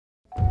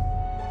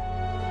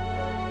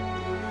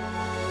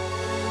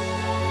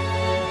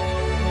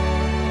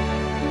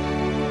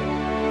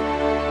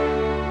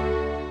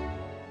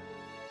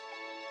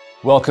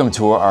Welcome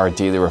to our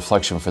daily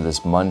reflection for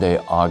this Monday,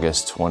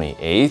 August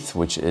 28th,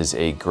 which is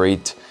a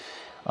great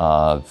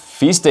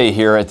feast day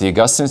here at the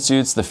Augustine Institute.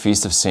 It's the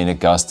Feast of St.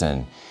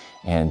 Augustine.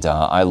 And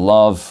I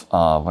love,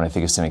 when I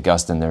think of St.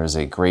 Augustine, there's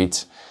a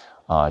great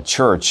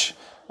church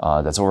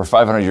that's over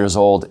 500 years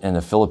old in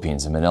the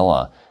Philippines, in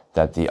Manila,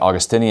 that the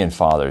Augustinian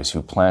fathers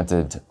who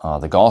planted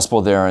the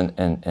gospel there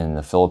in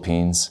the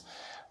Philippines,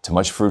 to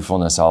much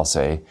fruitfulness, I'll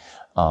say,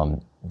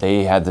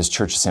 they had this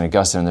church of St.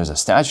 Augustine, and there's a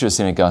statue of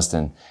St.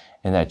 Augustine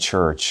in that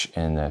church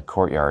in the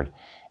courtyard.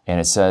 And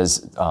it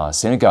says,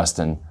 St.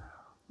 Augustine,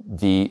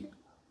 the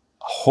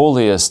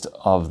holiest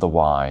of the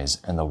wise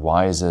and the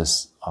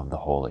wisest of the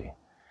holy.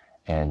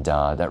 And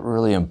that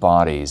really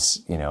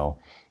embodies,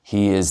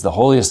 he is the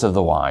holiest of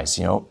the wise,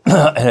 and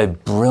a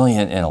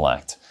brilliant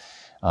intellect,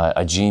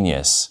 a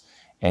genius,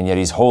 and yet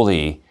he's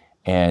holy,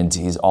 and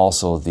he's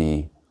also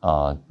the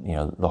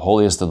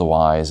holiest of the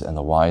wise and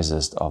the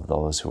wisest of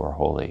those who are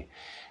holy.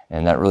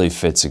 And that really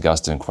fits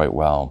Augustine quite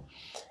well.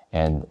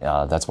 And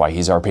that's why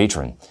he's our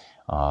patron.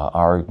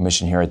 Our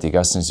mission here at the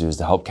Augustine Institute is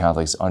to help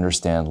Catholics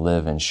understand,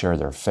 live, and share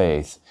their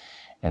faith.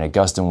 And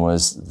Augustine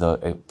was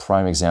the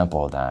prime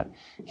example of that.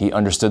 He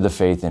understood the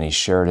faith and he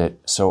shared it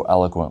so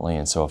eloquently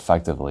and so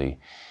effectively.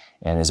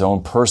 And his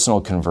own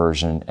personal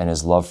conversion and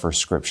his love for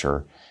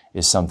Scripture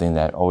is something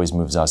that always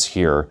moves us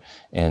here.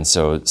 And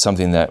so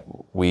something that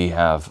we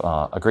have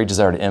a great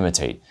desire to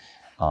imitate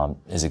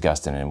is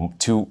Augustine. And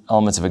two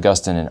elements of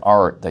Augustine in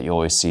art that you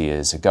always see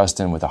is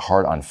Augustine with a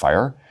heart on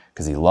fire,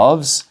 because he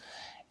loves,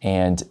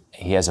 and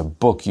he has a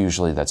book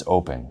usually that's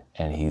open,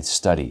 and he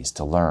studies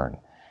to learn.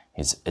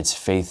 It's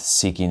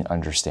faith-seeking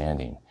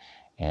understanding.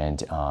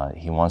 And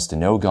he wants to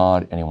know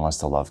God, and he wants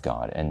to love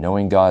God. And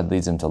knowing God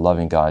leads him to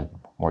loving God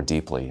more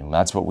deeply. And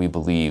that's what we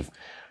believe.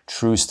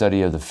 True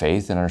study of the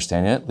faith and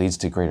understanding it leads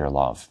to greater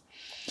love.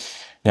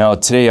 Now,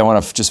 today I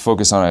want to just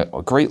focus on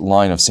a great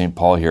line of St.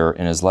 Paul here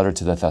in his letter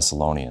to the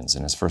Thessalonians,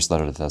 in his first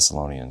letter to the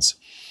Thessalonians.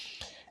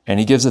 And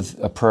he gives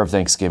a prayer of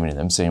thanksgiving to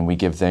them, saying, we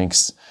give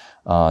thanks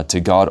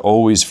to God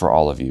always for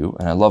all of you.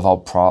 And I love how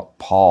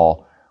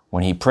Paul,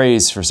 when he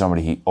prays for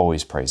somebody, he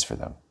always prays for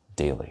them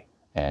daily.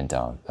 And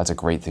that's a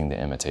great thing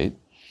to imitate.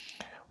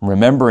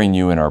 Remembering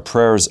you in our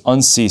prayers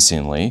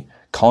unceasingly,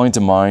 calling to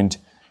mind,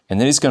 and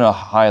then he's going to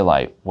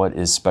highlight what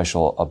is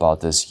special about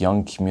this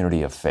young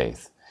community of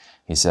faith.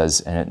 He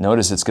says, and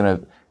notice he's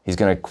going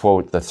to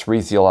quote the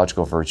three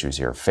theological virtues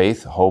here: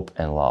 faith, hope,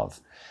 and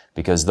love,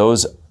 because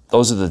those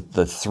are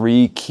the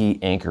three key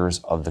anchors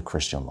of the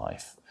Christian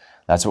life.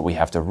 That's what we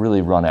have to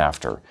really run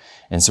after.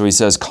 And so he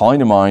says, calling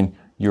to mind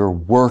your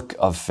work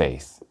of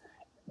faith.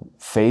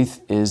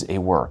 Faith is a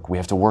work. We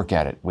have to work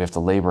at it. We have to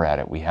labor at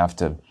it. We have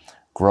to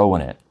grow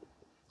in it.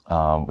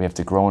 We have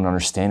to grow in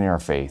understanding our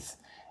faith.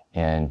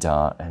 And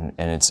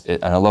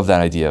I love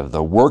that idea of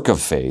the work of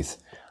faith,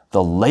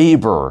 the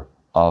labor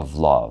of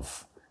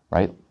love,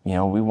 right?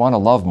 We want to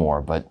love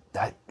more, but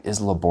that is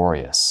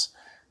laborious.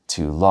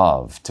 To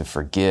love, to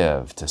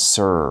forgive, to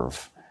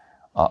serve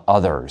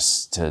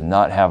others, to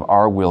not have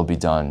our will be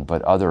done,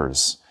 but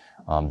others.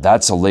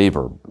 That's a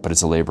labor, but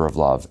it's a labor of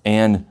love.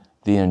 And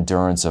the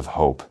endurance of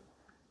hope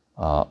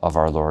of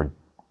our Lord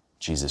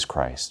Jesus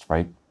Christ,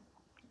 right?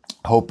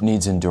 Hope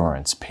needs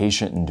endurance,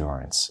 patient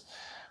endurance.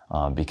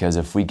 Because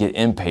if we get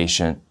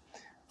impatient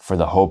for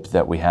the hope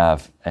that we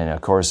have, and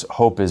of course,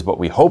 hope is what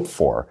we hope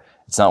for.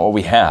 It's not what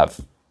we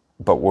have,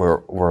 but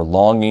we're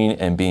longing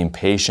and being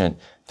patient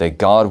that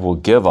God will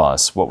give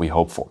us what we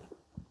hope for,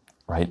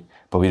 right?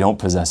 But we don't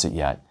possess it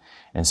yet.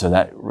 And so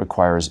that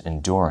requires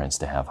endurance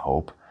to have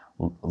hope.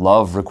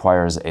 Love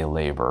requires a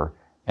labor,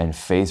 and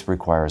faith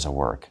requires a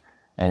work.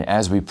 And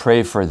as we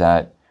pray for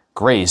that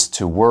grace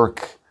to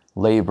work,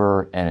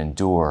 labor, and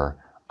endure,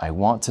 I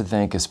want to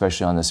thank,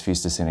 especially on this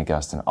Feast of St.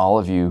 Augustine, all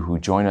of you who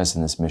join us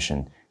in this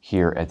mission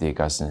here at the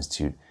Augustine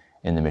Institute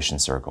in the Mission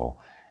Circle.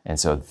 And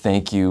so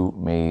thank you.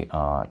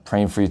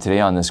 Praying for you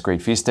today on this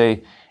great feast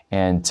day.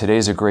 And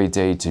today's a great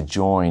day to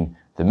join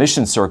the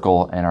Mission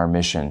Circle and our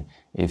mission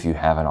if you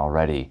haven't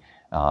already.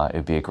 It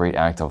would be a great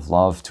act of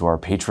love to our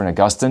patron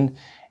Augustine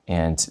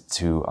and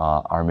to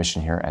our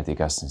mission here at the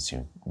Augustine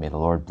Institute. May the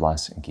Lord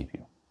bless and keep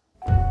you.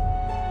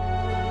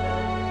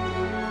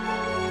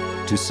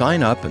 To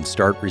sign up and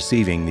start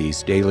receiving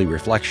these daily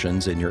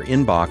reflections in your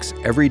inbox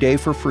every day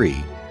for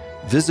free,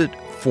 visit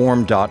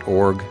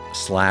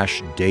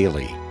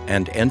formed.org/daily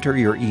and enter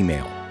your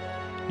email.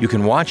 You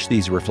can watch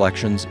these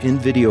reflections in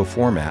video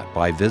format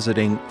by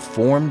visiting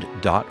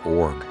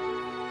formed.org.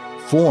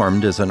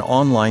 Formed is an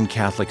online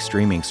Catholic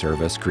streaming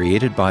service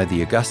created by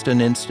the Augustine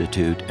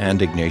Institute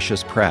and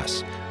Ignatius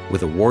Press,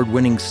 with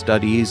award-winning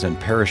studies and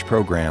parish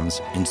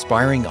programs,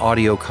 inspiring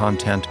audio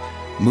content,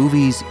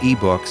 movies,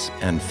 ebooks,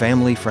 and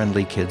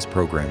family-friendly kids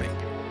programming.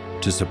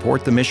 To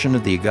support the mission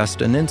of the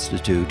Augustine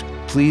Institute,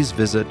 please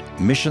visit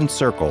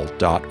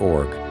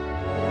missioncircle.org.